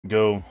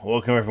Go.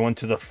 Welcome everyone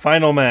to the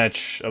final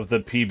match of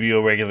the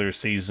PBO regular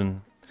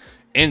season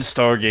in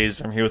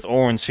Stargazer. I'm here with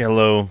Orange, say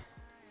hello.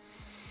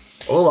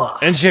 Hola.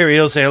 And Jerry,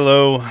 he'll say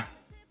hello.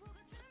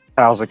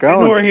 How's it going?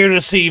 And we're here to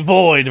see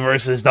Void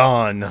versus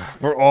Dawn.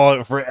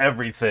 For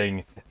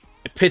everything.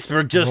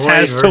 Pittsburgh just Void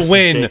has to versus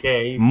win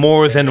JK.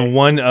 more than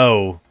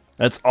 1-0.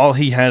 That's all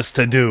he has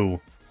to do.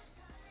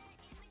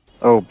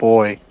 Oh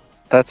boy,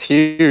 that's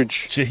huge.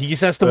 He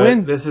just has to But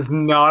win. This is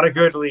not a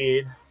good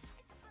lead.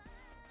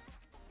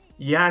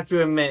 You have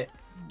to admit,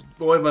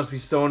 Boyd must be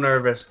so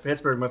nervous.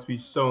 Pittsburgh must be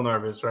so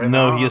nervous right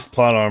now. No, he has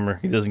plot armor.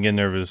 He doesn't get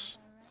nervous.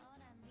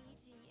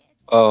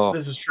 Oh,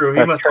 This is true. He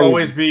That's must crazy.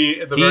 always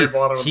be at the very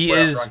bottom of the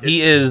playoff bracket.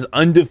 He is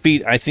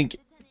undefeated. I think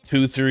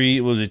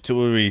 2-3. What was it?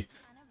 2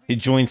 he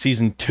joined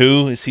season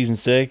 2, season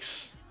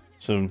 6.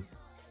 So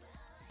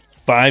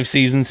 5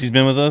 seasons he's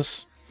been with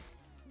us.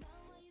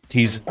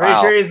 He's Pretty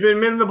sure he's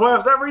been in the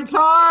playoffs every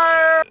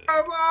time.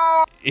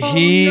 Oh,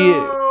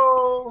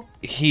 no.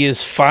 he is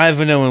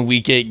 5-0 in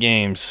week 8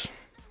 games.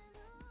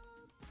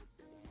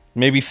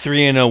 Maybe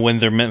 3-0 when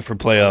they're meant for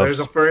playoffs. There's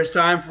a first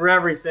time for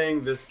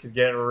everything. This could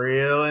get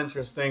real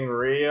interesting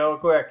real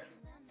quick.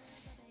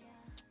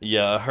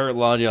 Yeah, hurt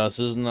Ladios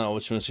is not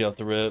what you want to see off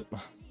the rip.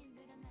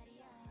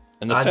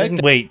 And the fact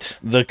wait,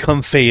 the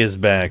Comfey is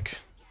back.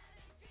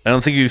 I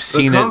don't think you've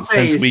seen it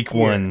since week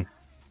 1.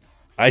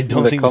 I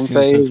don't think we've seen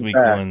it since week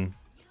 1.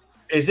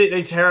 Is it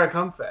a Terra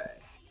Comfey?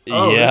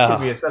 Oh, yeah. This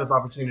could be a setup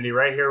opportunity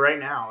right here, right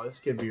now. This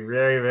could be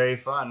very, very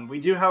fun. We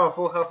do have a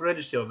full health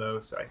Registeel, though,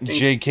 so I think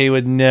JK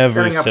would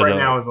never setting up set right up.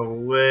 now is a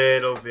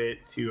little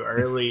bit too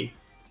early.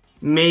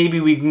 Maybe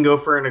we can go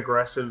for an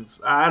aggressive...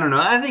 I don't know.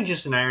 I think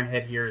just an Iron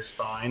Head here is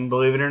fine,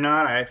 believe it or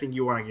not. I think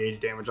you want to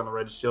gauge damage on the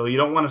Registeel. You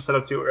don't want to set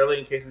up too early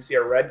in case we see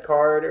a red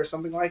card or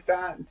something like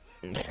that.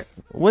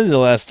 When's the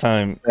last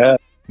time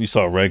you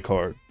saw a red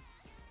card?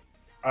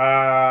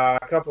 A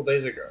couple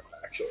days ago,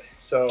 actually.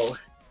 So...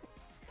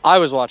 I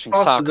was watching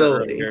soccer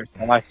Possibility. earlier,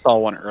 and I saw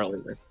one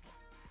earlier.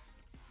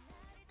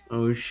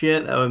 Oh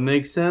shit, that would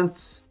make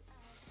sense.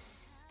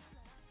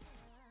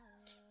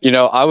 You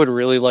know, I would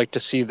really like to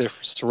see the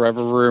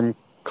Forever Room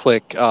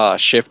click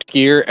shift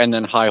gear and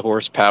then high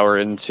horsepower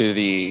into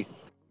the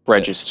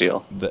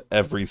Registeel. The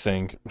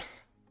everything.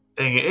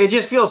 Dang it, it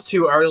just feels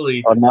too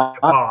early to Not,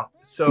 pop.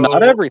 So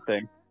not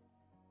everything.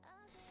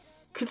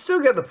 could still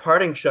get the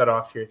parting shut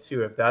off here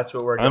too, if that's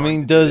what we're going I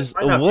mean, to does do.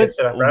 Might have what? to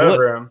set up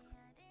Forever Room.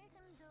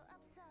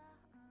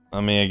 I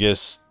mean, I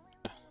guess.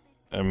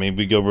 I mean,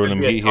 we go Rotom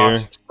Maybe a Heat here.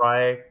 Toxic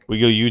Spike. We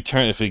go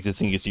U-turn. If we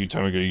think it's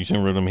U-turn, we go U-turn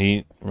Rotom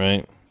Heat,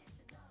 right?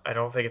 I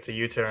don't think it's a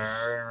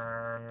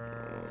U-turn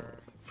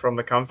from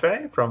the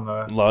Comfey, from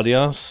the...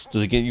 Ladios,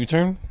 does it get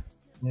U-turn?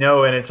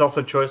 No, and it's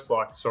also Choice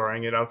Lock,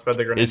 soaring it outside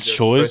the Greninja. It's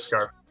Choice?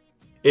 Scarf.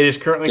 It is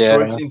currently Yeah.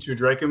 Choice into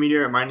Draco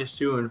Meteor at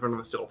 -2 in front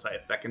of the Steel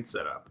type that can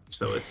set up.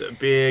 So it's a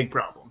big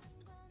problem.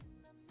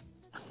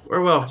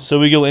 Or well, So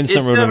we go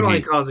instant it's Rotom definitely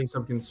Heat. causing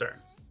some concern.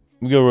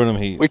 We go Rotom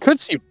Heat. We could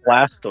see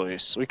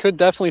Blastoise. We could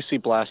definitely see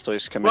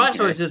Blastoise come in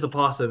Blastoise here. is a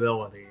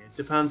possibility. It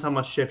depends how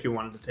much chip you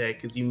wanted to take,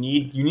 because you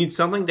need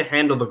something to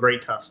handle the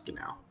Great Tusk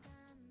now.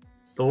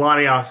 The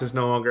Latios is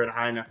no longer at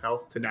high enough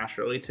health to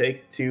naturally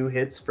take 2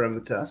 hits from the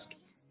Tusk.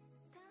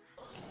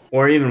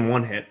 Or even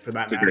 1 hit, for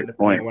that That's a matter, great depending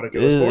point. on what it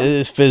goes for.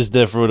 It's Fizz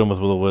Def Rotom with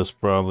Will-O-Wisp,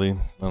 probably. I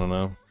don't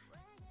know.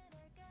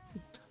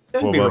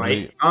 That'd what be about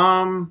right.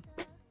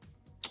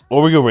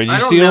 Or we go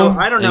Registeel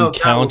I don't know and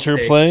if that will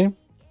take. counterplay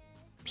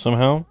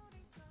somehow.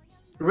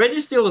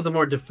 Registeel is a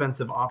more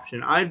defensive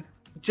option.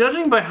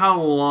 Judging by how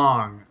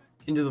long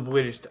into the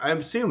void, I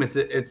assume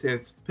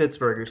it's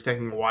Pittsburgh who's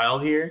taking a while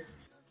here.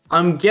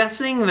 I'm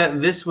guessing that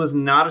this was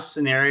not a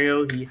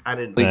scenario he had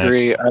in I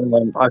agree.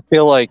 I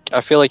feel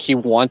like he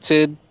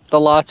wanted the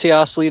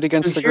Latios lead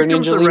against So the here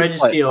comes Greninja the lead.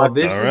 but Registeel.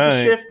 This is Alright.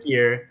 the shift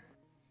gear.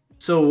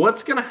 So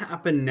what's gonna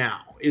happen now?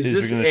 Is We're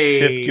this gonna a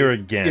shift gear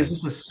again. Is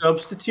this a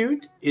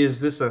substitute? Is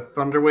this a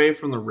Thunder Wave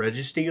from the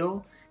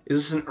Registeel? Is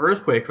this an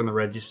Earthquake from the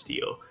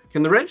Registeel?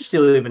 Can the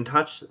Registeel even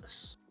touch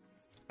this?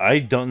 I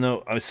don't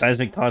know.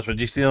 Seismic Toss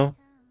Registeel?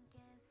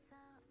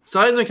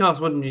 Seismic Toss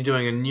wouldn't be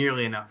doing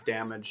nearly enough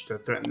damage to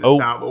threaten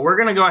this out, but we're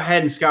gonna go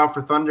ahead and scout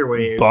for Thunder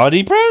Wave.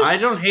 Body Press? I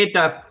don't hate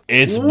that.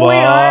 It's Way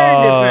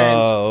higher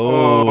defense.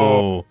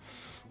 Oh.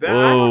 I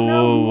don't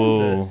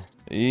know this.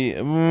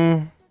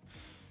 Yeah,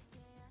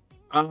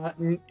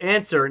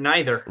 Answer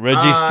neither.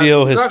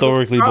 Registeel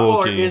historically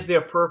Crocodile bulky. is the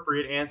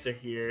appropriate answer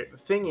here. The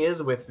thing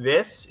is with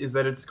this is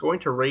that it's going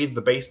to raise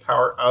the base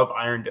power of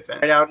Iron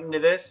Defense. Right out into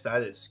this,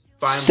 that is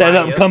fine. Set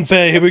up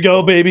Comfey. Here we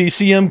go, baby.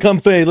 CM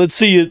Comfey. Let's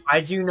see it.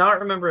 I do not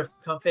remember if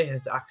Comfey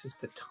has access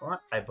to taunt.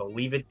 I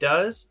believe it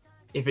does.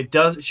 If it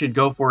does, it should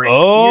go for it.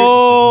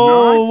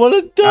 Oh, what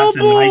a double. That's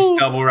a nice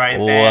double right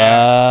there.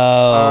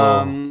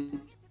 Wow.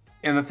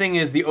 And the thing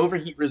is, the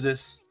overheat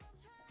resist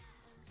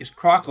is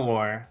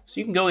Crocodile, so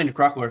you can go into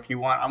Crocodile if you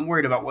want. I'm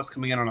worried about what's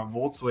coming in on a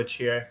Volt Switch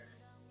here.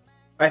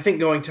 I think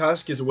going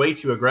Tusk is way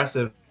too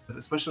aggressive,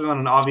 especially on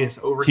an obvious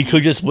overheat. He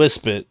could just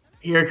Wisp it.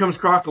 Here comes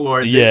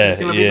Crocalor. This is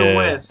gonna be the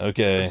Wisp.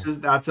 Okay.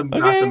 That's a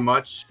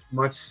much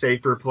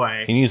safer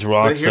play. He needs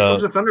rocks. But here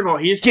comes the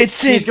Thunderbolt. He's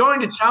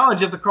going to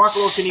challenge if the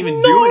Crocalor can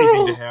even do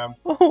anything to him.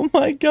 Oh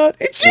my god!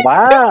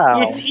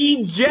 Wow! It's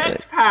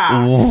eject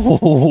path.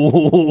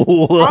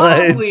 What?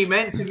 Probably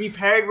meant to be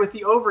paired with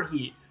the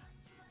overheat,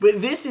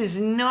 but this is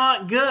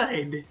not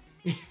good.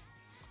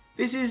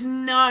 This is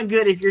not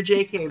good if you're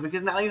JK,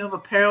 because now you have a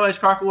paralyzed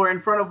Crocalor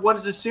in front of what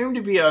is assumed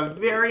to be a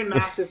very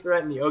massive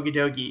threat in the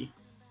Okidogi.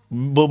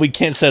 But we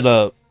can't set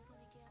up.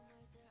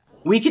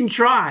 We can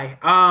try.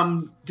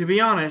 To be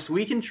honest,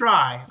 we can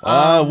try.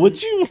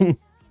 Would you?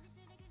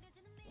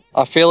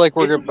 I feel like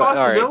we're going to...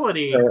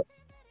 possibility. Right.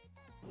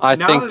 I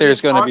think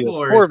there's going to be a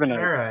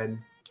Corviknight.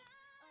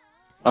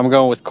 I'm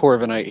going with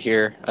Corviknight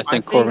here. I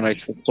think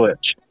Corviknight's the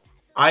switch.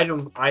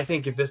 I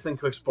think if this thing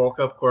clicks bulk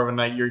up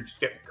Corviknight, you're just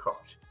getting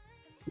cooked.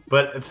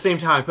 But at the same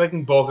time,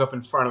 clicking bulk up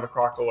in front of the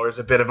Crocalor is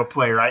a bit of a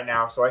play right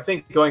now, so I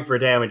think going for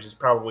damage is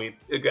probably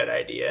a good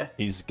idea.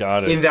 He's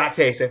got it. In that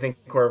case, I think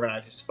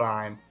Corviknight is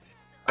fine.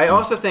 I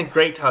also think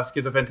Great Tusk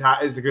is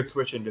a good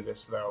switch into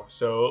this, though,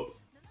 so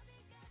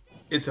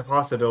it's a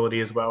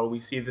possibility as well.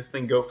 We see this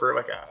thing go for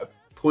like a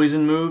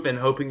poison move and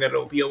hoping that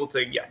it'll be able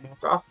to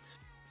knock off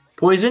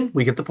poison.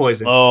 We get the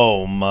poison.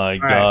 Oh my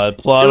god! Right.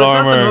 Plot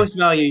armor. It's not the most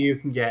value you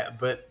can get,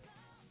 but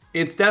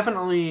it's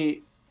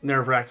definitely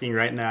nerve-wracking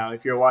right now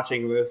if you're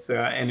watching this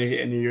and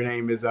your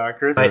name is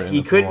Kurth. But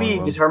he could be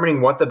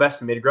determining what the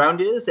best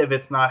mid-ground is. If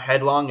it's not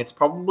headlong, it's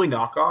probably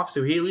knockoff,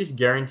 so he at least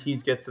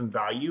guarantees get some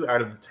value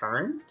out of the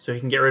turn, so he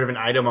can get rid of an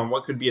item on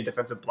what could be a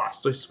defensive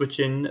Blastoise switch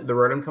in the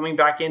Rotom coming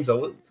back in,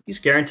 so he's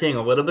guaranteeing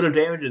a little bit of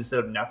damage instead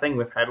of nothing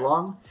with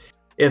headlong.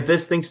 If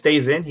this thing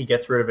stays in, he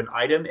gets rid of an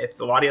item. If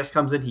the Latias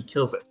comes in, he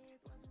kills it.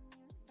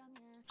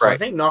 So I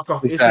think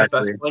knockoff is his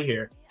best play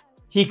here.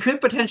 He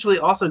could potentially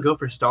also go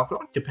for Stealth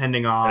Rock,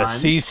 depending on...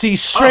 CC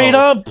straight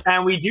up!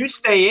 And we do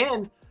stay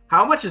in.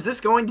 How much is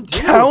this going to do?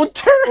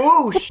 Counter!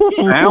 Oh, shit!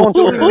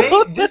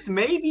 Counter. This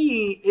may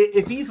be...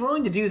 If he's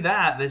willing to do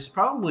that, there's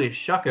probably a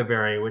Shucka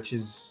Berry, which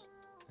is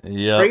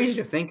crazy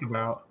to think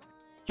about.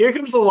 Here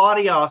comes the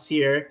Latias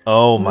here.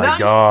 Oh my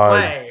god.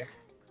 Play.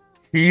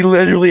 He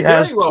literally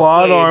has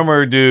plot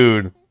armor,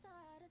 dude.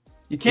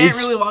 You can't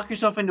really lock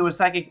yourself into a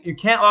psychic... You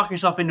can't lock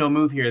yourself into a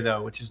move here,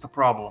 though, which is the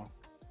problem.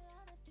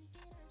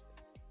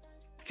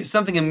 Because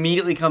something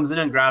immediately comes in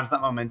and grabs that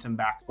momentum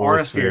back, or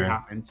a sphere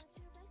happens.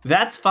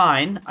 That's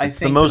fine, I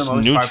think, the most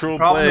neutral part. The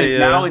problem play, is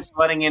now it's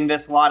letting in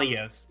this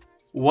Latias.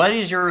 What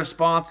is your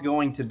response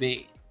going to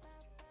be?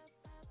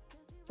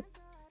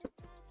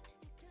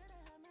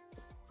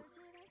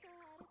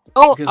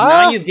 Because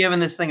now you've given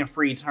this thing a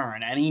free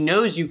turn, and he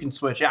knows you can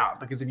switch out,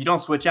 because if you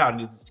don't switch out,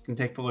 he can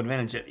take full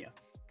advantage of you.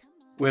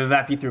 Whether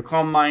that be through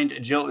Calm Mind,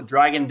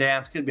 Dragon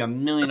Dance, could be a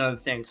million other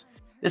things.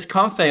 This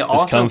Comfey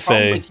also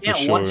probably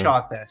can't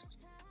one-shot this.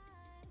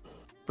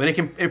 But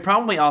it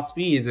probably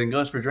outspeeds and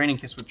goes for Draining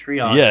Kiss with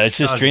Triage. Yeah, it's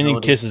just Draining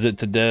Kisses it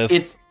to death.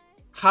 It's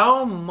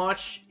how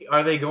much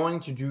are they going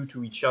to do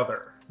to each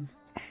other?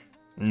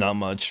 Not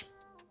much.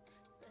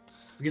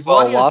 Because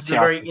Latias is a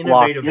very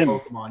innovative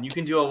Pokemon. You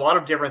can do a lot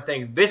of different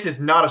things. This is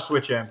not a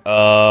switch in.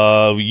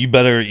 You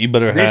better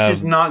have. This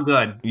is not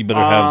good. You better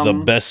have the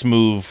best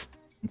move,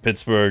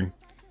 Pittsburgh.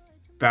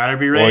 Better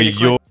be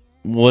ready.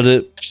 Would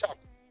it?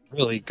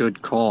 Really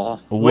good call.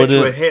 Which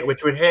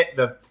would hit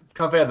the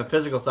Comfey on the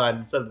physical side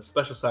instead of the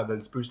special side that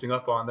it's boosting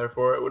up on.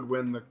 Therefore, it would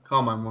win the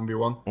Calm Mind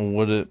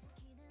 1v1.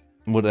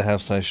 Would it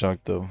have Side Shock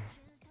though?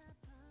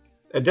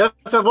 It does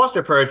have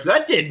Luster Purge.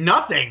 That did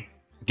nothing.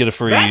 Get a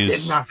freeze. That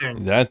did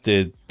nothing. That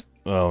did.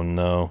 Oh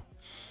no.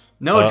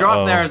 No, a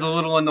drop there is a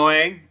little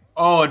annoying.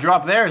 Oh, a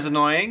drop there is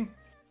annoying.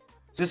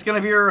 Is this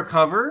gonna be a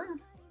recover?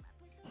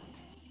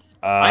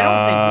 I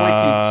don't think Void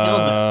can kill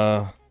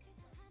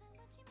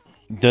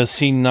this. Does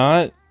he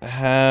not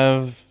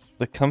have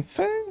the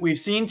Comfey? We've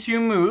seen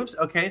two moves.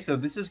 Okay, so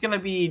this is gonna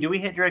be. Do we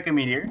hit Draco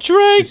Meteor?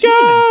 Draco! Does he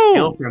even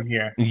kill from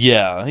here?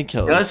 Yeah, he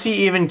kills. Does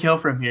he even kill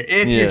from here?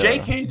 If you're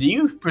JK, do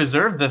you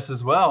preserve this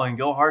as well and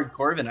go hard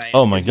Corviknight?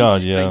 Oh my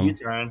god, yeah.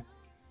 U-turn,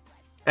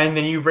 and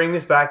then you bring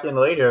this back in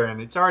later,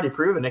 and it's already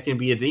proven it can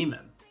be a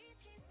demon.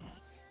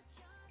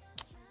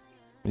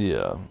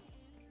 Yeah.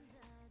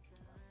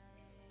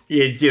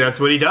 Yeah,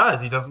 that's what he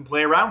does. He doesn't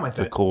play around with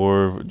it. The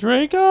Corv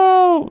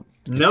Draco.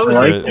 No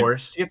Safe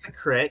Force. Gets a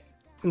crit.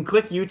 Can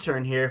click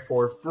U-turn here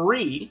for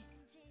free,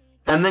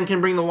 and then can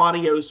bring the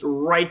Latios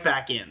right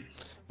back in.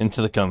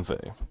 Into the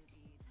Comfey.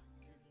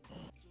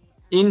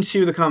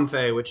 Into the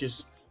Comfey, which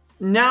is...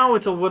 Now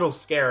it's a little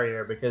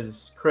scarier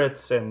because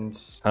crits and...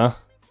 Huh?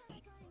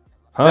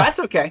 That's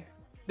okay.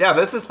 Yeah,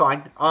 this is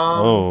fine.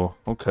 Oh,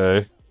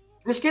 okay.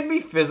 This could be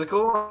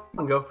physical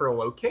and go for a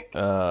low kick.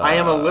 I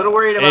am a little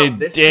worried about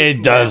this.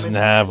 It doesn't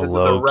have a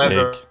low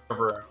kick.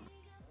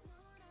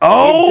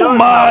 Oh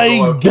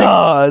my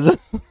god!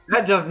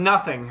 That does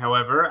nothing,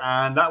 however,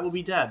 and that will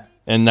be dead.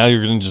 And now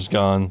you're just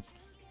gone.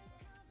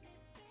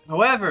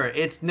 However,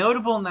 it's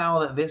notable now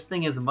that this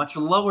thing is much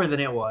lower than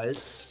it was.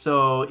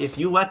 So if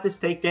you let this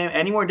take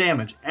any more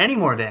damage,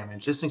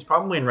 this thing's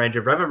probably in range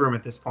of Revivroom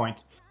at this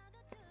point.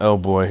 Oh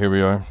boy, here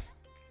we are.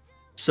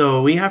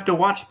 So we have to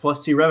watch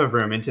 +2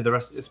 Revavroom into the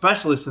rest,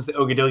 especially since the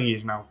Okidogi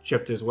is now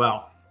chipped as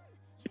well.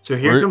 So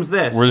here comes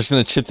this. We're just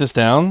gonna chip this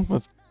down.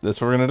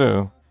 That's what we're gonna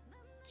do.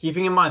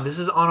 Keeping in mind, this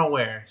is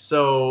unaware.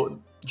 So,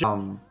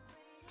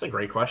 it's a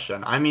great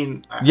question. I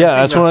mean, yeah,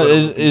 that's what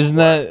isn't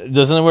that?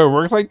 Doesn't it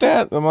work like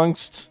that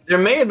amongst? There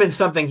may have been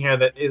something here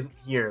that isn't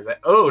here.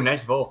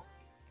 Nice Volt.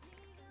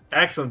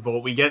 Excellent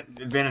Volt. We get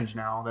advantage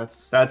now.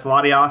 That's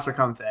Latias or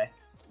Comfey.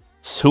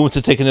 So who wants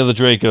to take another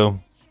Draco?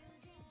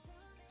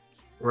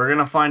 We're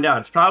gonna find out.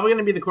 It's probably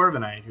gonna be the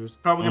Corviknight, who's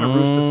probably gonna roost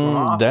this one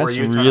off. That's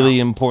really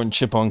important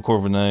chip on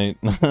Corviknight.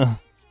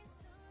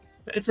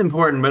 It's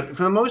important, but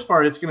for the most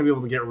part, it's gonna be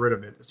able to get rid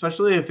of it,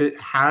 especially if it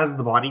has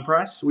the body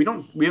press. We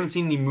haven't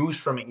seen any moves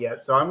from it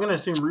yet, so I'm gonna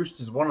assume Roost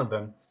is one of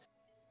them.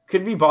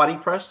 Could be body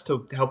press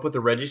to help with the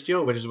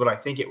Registeel, which is what I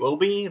think it will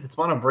be. If it's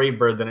on a Brave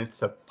Bird, then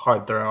it's a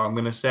hard throw. I'm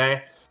gonna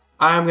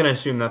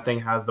assume that thing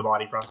has the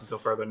body press until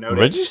further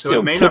notice.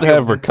 Registeel could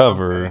have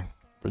recover.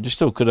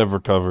 Registeel could have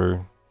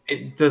recover.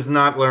 It does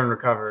not learn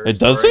recover. It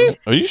doesn't?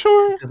 Are you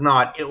sure? It does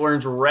not. It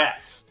learns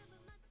rest.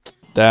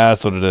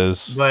 That's what it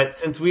is. But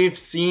since we've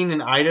seen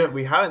an item,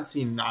 we haven't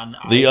seen an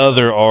item. The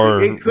other R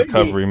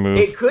recovery move.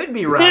 It could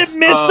be rest. It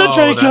missed the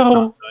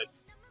Draco.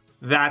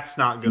 That's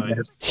not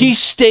good. He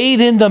stayed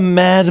in the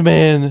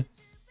Madman.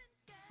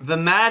 The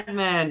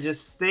Madman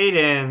just stayed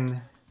in.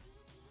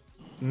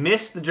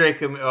 Missed the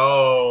Draco.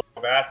 Oh,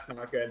 that's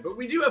not good. But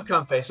we do have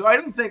Comfey, so I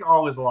don't think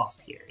all is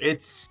lost here.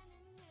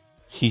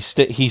 He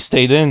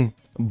stayed in.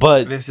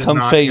 But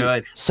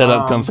Comfey set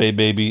up Comfey,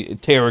 baby.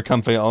 Terra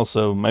Comfey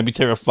also. Might be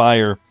Terra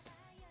Fire.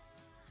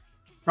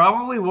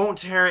 Probably won't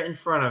Terra in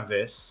front of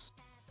this.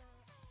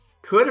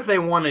 Could if they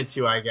wanted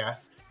to, I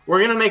guess. We're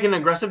going to make an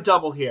aggressive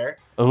double here.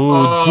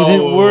 Oh,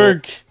 didn't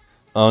work.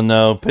 Oh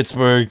no,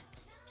 Pittsburgh.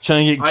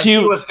 Trying to get cute.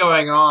 I see what's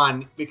going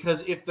on.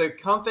 Because if the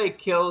Comfey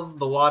kills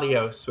the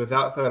Latios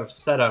without kind of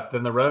setup,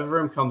 then the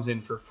Revavroom comes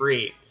in for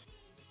free.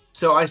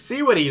 So I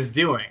see what he's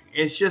doing.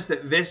 It's just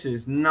that this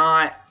is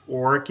not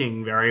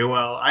working very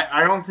well.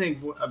 I don't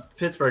think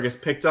Pittsburgh has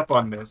picked up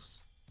on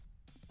this.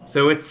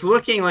 So it's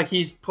looking like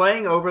he's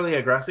playing overly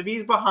aggressive.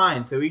 He's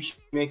behind, so he should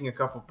be making a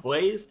couple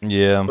plays.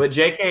 Yeah. But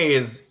JK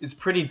is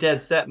pretty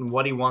dead set in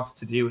what he wants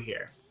to do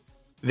here.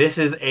 This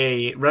is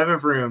a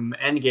Revavroom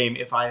endgame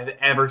if I have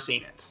ever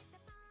seen it.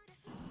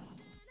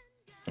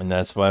 And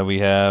that's why we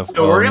have...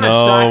 So we're going to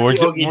sack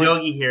the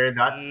Okidogi here.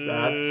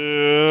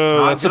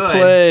 That's a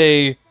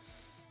play.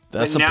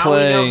 That's but a now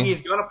play. We know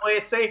he's going to play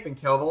it safe and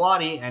kill the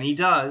Lottie, and he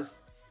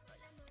does.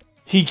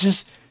 He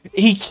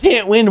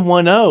can't win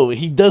 1-0.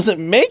 He doesn't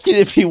make it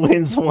if he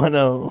wins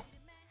 1-0.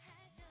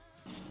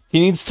 He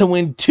needs to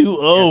win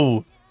 2-0.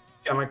 It's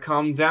going to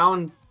come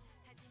down.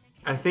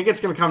 I think it's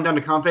going to come down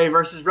to Comfey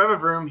versus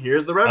Revavroom.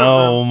 Here's the Revavroom.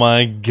 Oh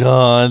my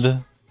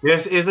god.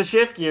 This is a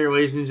shift gear,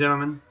 ladies and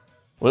gentlemen.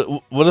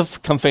 What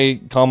if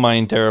Comfey Calm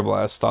Mind Terra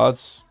Blast?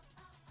 Thoughts?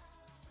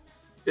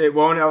 It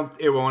won't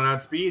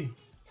outspeed.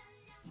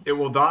 It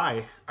will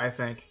die, I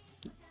think.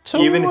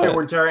 So even what? if it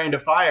were Terra into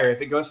fire,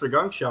 if it goes for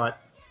Gunk Shot.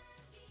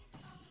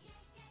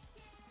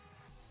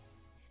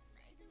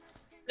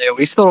 Yeah,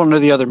 we still don't know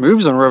the other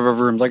moves on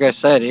Revavroom. Like I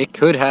said, it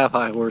could have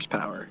high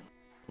horsepower.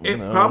 It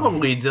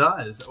probably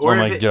does. Oh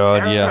my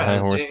god, yeah, high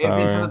horsepower.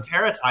 If it's a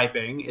Terra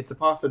typing, it's a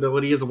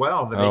possibility as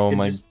well that it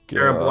could just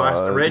Terra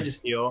Blast a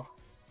Registeel.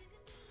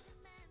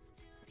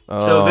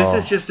 So this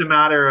is just a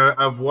matter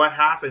of what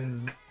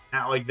happens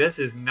now. Like, this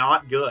is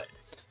not good.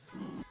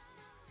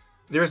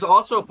 There's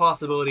also a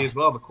possibility as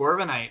well. The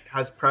Corviknight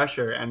has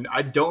pressure, and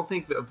I don't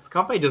think the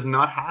company does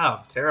not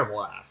have Terra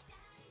Blast.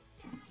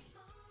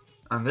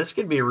 And this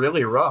could be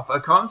really rough. A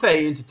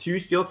Comfey into 2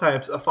 steel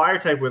types, a fire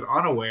type with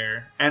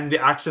Unaware, and the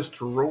access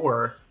to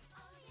Roar.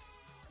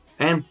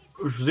 And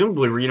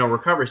presumably,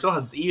 Recovery still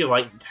has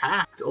Eviolite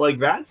intact. Like,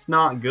 that's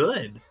not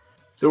good.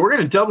 So we're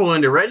going to double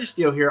into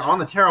Registeel here on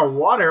the Terra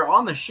Water,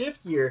 on the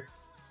shift gear.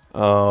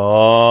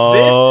 Oh.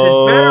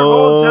 This better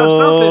hold have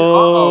something.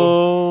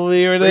 Uh-oh.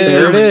 Here it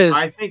There it is.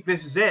 I think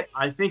this is it.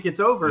 I think it's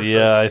over.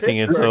 Yeah, I think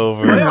it's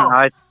over.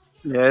 Yeah,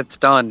 it's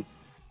done.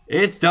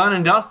 It's done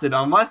and dusted,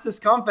 unless this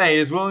Comfey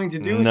is willing to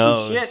do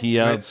some shit. He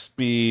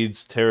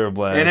outspeeds Terra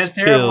Blast. It is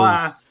Terra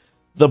Blast.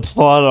 The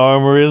plot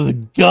armor is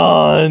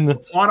gone. The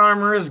plot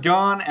armor is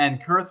gone, and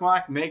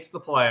Kurthwak makes the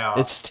playoff.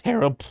 It's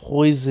Terra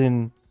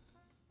Poison.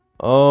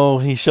 Oh,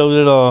 he showed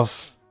it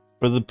off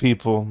for the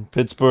people.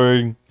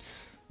 Pittsburgh,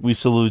 we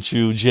salute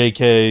you.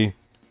 JK,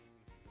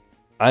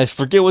 I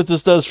forget what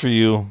this does for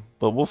you,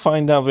 but we'll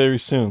find out very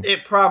soon.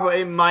 It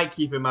might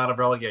keep him out of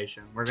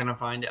relegation. We're going to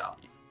find out.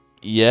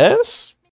 Yes?